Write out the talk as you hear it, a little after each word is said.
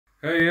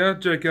Hey,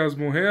 Jake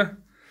Elsmore here.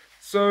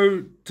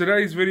 So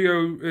today's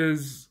video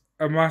is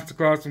a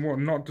masterclass on what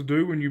not to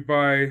do when you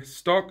buy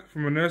stock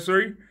from a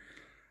nursery.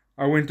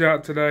 I went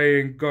out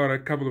today and got a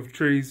couple of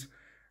trees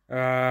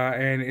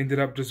and ended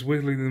up just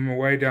whittling them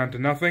away down to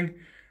nothing.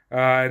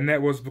 And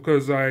that was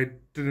because I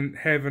didn't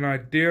have an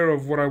idea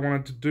of what I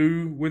wanted to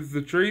do with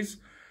the trees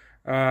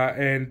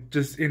and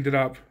just ended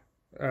up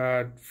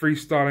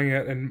freestyling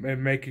it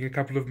and making a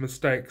couple of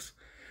mistakes.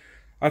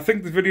 I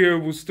think the video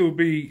will still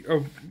be a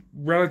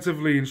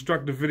relatively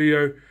instructive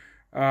video,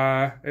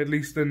 at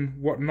least in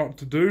what not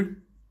to do.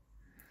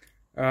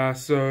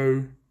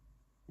 So,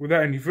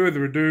 without any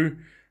further ado,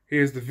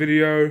 here's the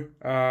video,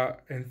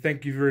 and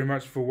thank you very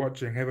much for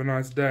watching. Have a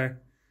nice day.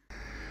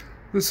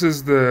 This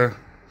is the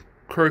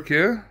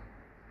crocus.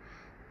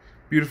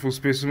 Beautiful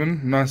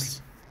specimen,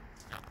 nice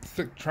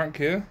thick trunk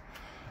here.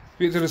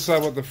 We get to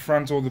decide what the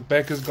front or the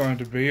back is going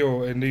to be,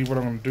 or indeed what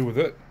I'm going to do with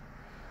it.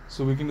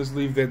 So we can just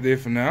leave that there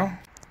for now.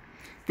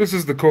 This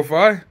is the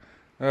Bonsai,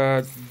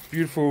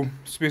 beautiful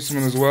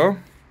specimen as well.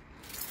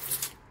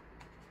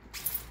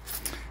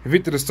 I've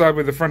yet to decide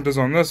where the front is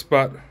on this,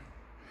 but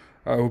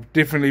it will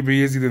definitely be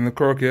easier than the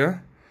crocus.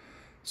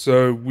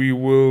 So we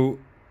will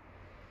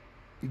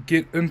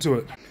get into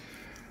it.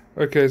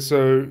 Okay,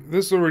 so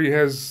this already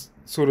has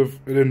sort of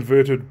an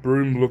inverted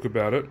broom look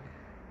about it.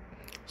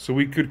 So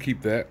we could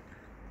keep that.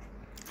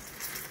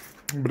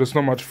 But it's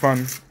not much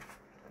fun.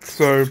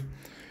 So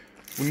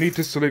we need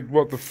to select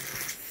what the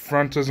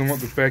front is and what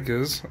the back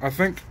is. I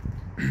think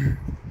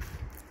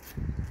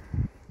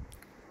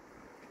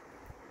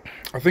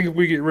if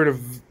we get rid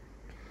of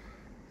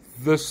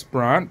this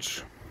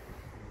branch,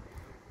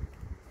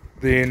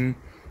 then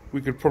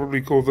we could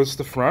probably call this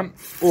the front,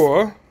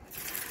 or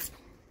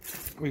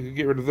we could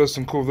get rid of this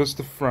and call this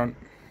the front.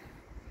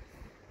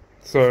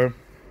 So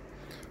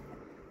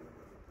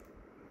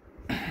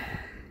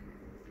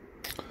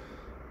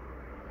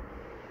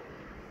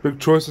big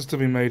choices to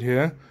be made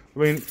here. I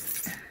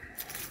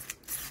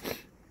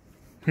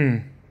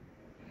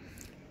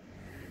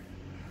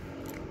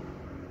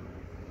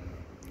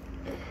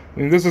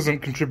mean, this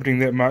isn't contributing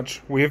that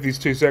much. We have these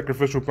two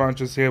sacrificial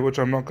branches here, which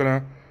I'm not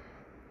gonna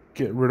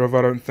get rid of,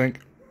 I don't think.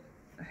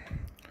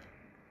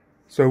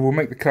 So we'll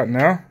make the cut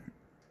now.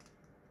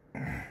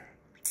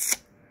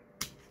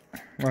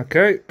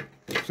 Okay,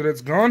 so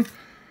that's gone.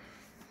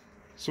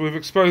 So we've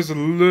exposed a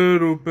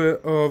little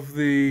bit of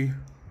the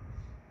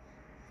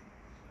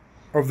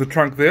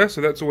trunk there,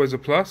 so that's always a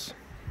plus.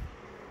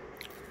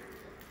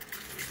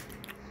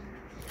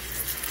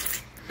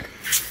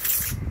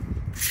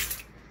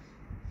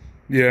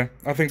 Yeah,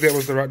 I think that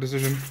was the right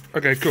decision.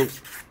 Okay, cool.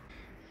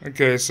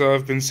 Okay, so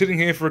I've been sitting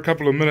here for a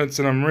couple of minutes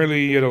and I'm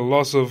really at a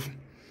loss of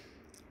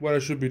what I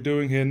should be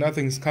doing here.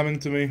 Nothing's coming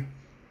to me.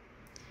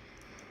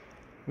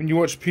 When you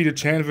watch Peter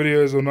Chan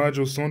videos or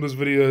Nigel Saunders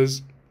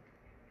videos,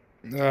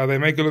 they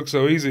make it look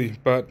so easy,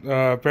 but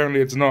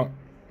apparently it's not.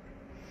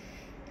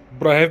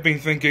 What I have been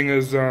thinking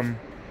is,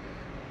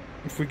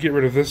 if we get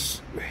rid of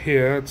this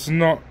here, it's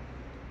not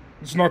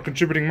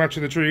contributing much to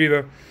the tree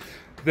either.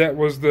 That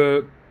was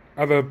the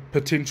other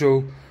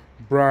potential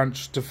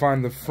branch to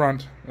find the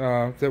front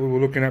that we were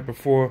looking at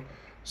before,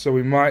 so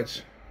we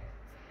might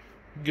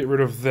get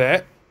rid of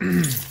that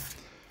and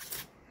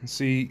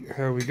see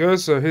how we go.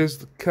 So here's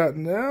the cut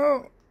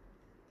now.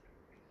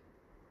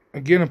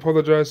 Again,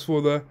 apologize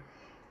for the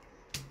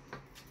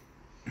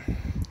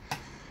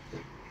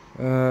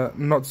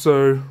not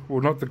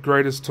the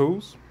greatest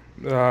tools.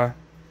 Well,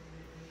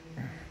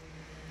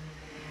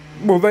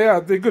 they're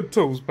good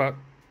tools, but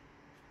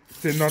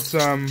they're not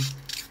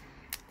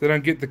they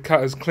don't get the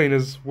cut as clean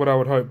as what I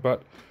would hope,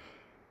 but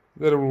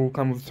that'll all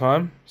come with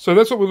time. So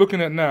that's what we're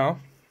looking at now.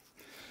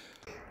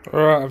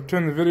 Alright, I've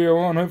turned the video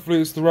on.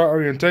 Hopefully it's the right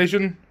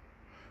orientation.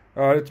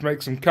 Let's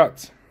make some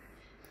cuts.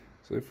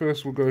 So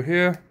first we'll go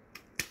here.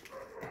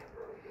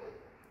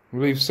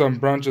 We'll leave some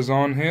branches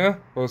on here,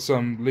 or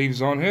some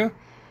leaves on here.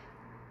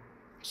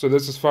 So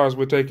that's as far as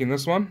we're taking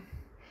this one.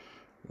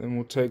 Then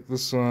we'll take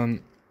this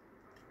one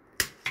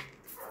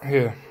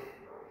here.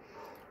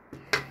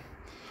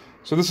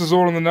 So this is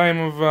all in the name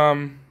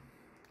of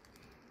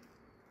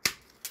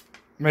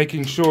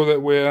making sure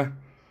that we're,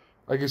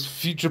 I guess,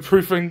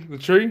 future-proofing the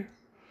tree.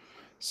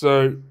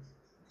 So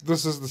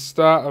this is the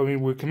start. I mean,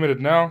 we're committed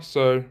now,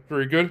 so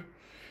very good.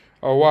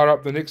 I'll wire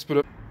up the next bit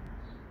of...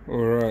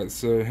 Alright,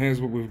 so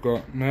here's what we've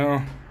got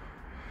now.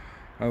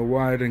 I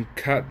wired and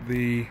cut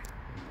the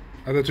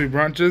other two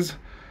branches,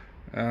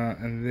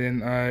 and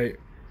then I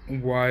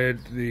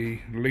wired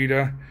the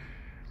leader,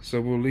 so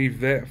we'll leave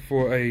that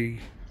for a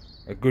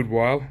good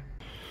while.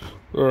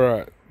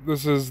 Alright,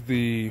 this is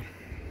the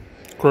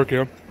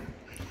crocus.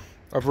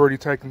 I've already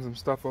taken some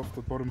stuff off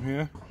the bottom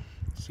here.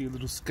 See a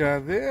little scar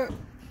there.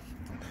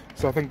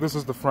 So I think this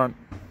is the front.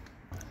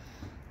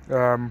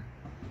 I'm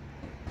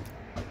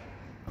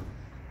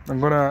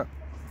gonna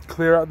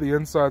clear out the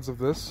insides of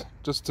this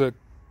just to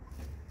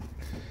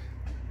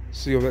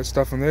see all that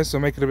stuff in there, so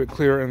make it a bit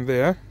clearer in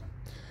there.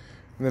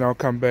 And then I'll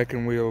come back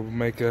and we'll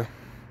make a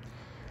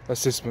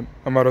assessment.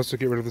 I might also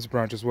get rid of this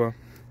branch as well.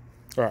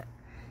 Alright.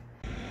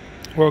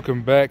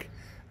 Welcome back.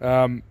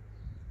 I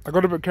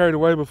got a bit carried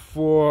away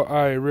before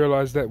I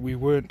realised that we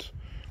weren't,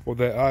 or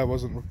that I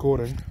wasn't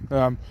recording.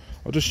 I'll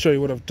just show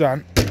you what I've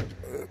done.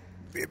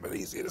 Be a bit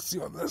easier to see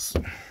on this.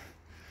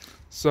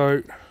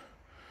 So,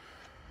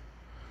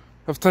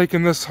 I've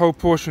taken this whole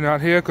portion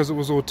out here because it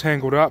was all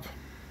tangled up.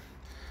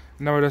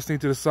 Now I just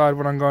need to decide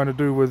what I'm going to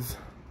do with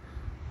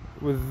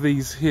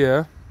these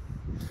here.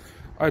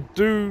 I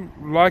do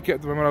like it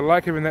at the moment. I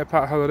like having that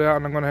part hollowed out,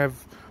 and I'm going to have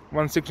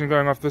one section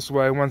going off this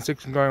way, one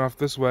section going off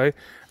this way,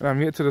 and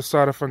I'm yet to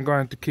decide if I'm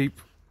going to keep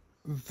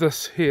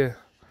this here.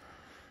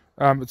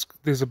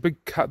 There's a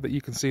big cut that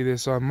you can see there,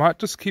 so I might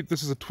just keep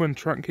this as a twin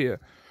trunk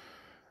here.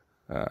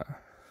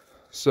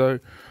 So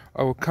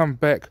I will come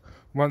back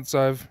once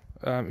I've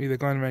either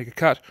going to make a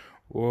cut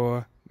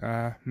or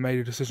made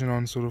a decision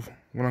on sort of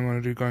what I'm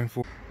going to do going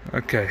forward.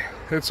 Okay,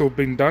 that's all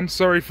been done.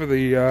 Sorry for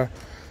the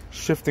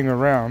shifting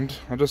around.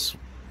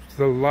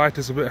 The light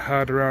is a bit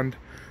hard around.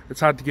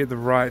 It's hard to get the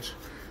right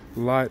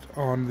light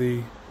on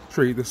the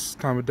tree this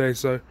time of day,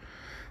 so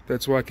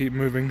that's why I keep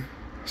moving.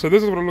 So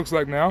this is what it looks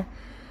like now.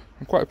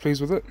 I'm quite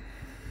pleased with it.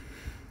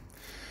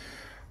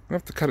 I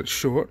have to cut it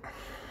short,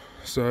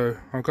 so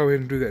I'll go ahead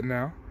and do that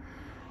now.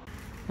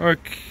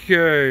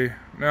 Okay,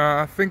 now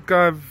I think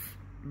I've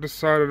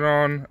decided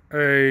on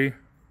the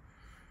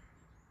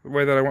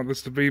way that I want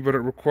this to be, but it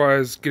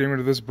requires getting rid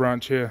of this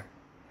branch here,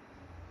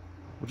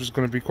 which is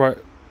going to be quite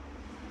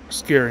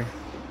scary.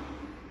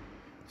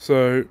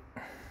 So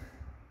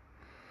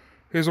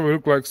here's what we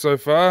look like so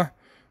far.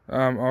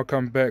 I'll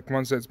come back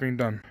once that's been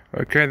done.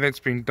 Okay, that's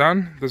been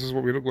done. This is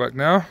what we look like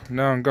now.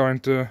 Now I'm going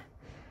to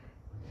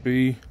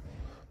be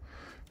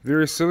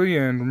very silly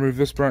and remove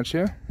this branch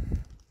here.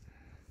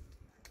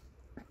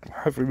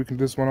 Hopefully we can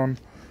do this one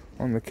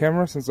on the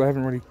camera, since I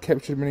haven't really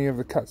captured many of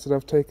the cuts that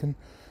I've taken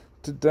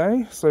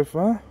today so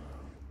far.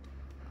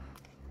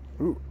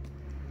 Ooh.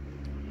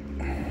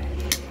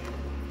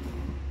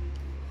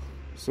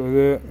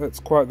 So that's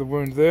quite the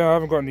wound there. I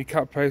haven't got any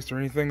cut paste or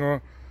anything,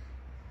 or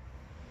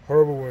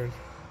horrible wound.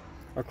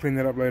 I'll clean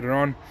that up later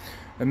on.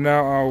 And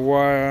now I'll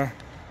wire,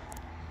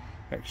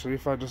 actually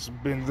if I just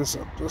bend this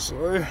up this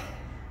way,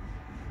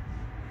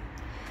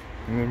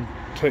 and then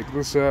take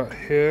this out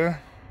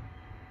here,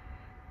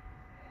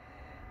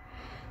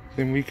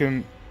 then we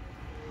can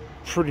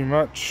pretty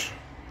much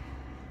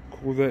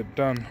call that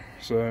done.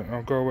 So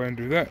I'll go away and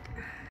do that.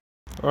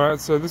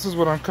 Alright, so this is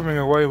what I'm coming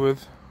away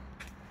with.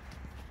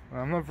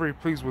 I'm not very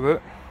pleased with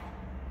it.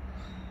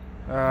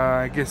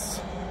 I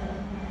guess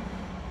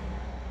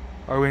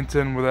I went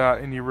in without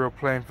any real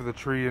plan for the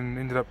tree and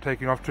ended up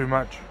taking off too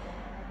much.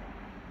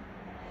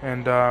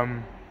 And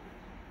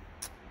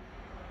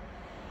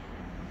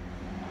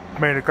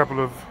made a couple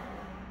of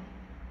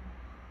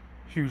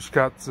huge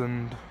cuts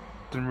and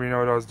didn't really know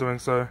what I was doing,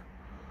 so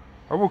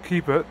I will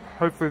keep it.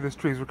 Hopefully this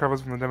tree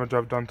recovers from the damage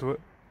I've done to it,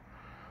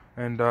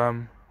 and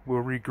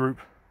we'll regroup,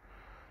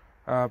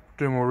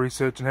 do more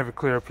research and have a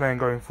clearer plan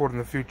going forward in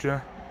the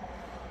future.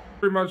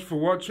 Very much for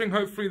watching.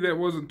 Hopefully that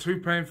wasn't too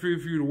painful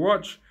for you to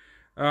watch.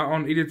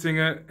 On editing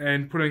it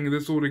and putting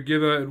this all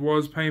together, it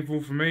was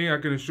painful for me, I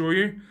can assure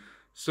you.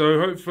 So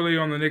hopefully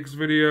on the next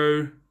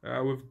video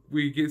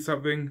we get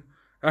something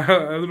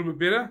a little bit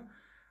better.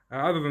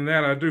 Other than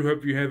that, I do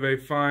hope you have a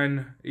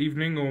fine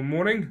evening or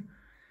morning,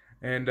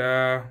 and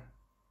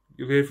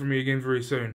you'll hear from me again very soon.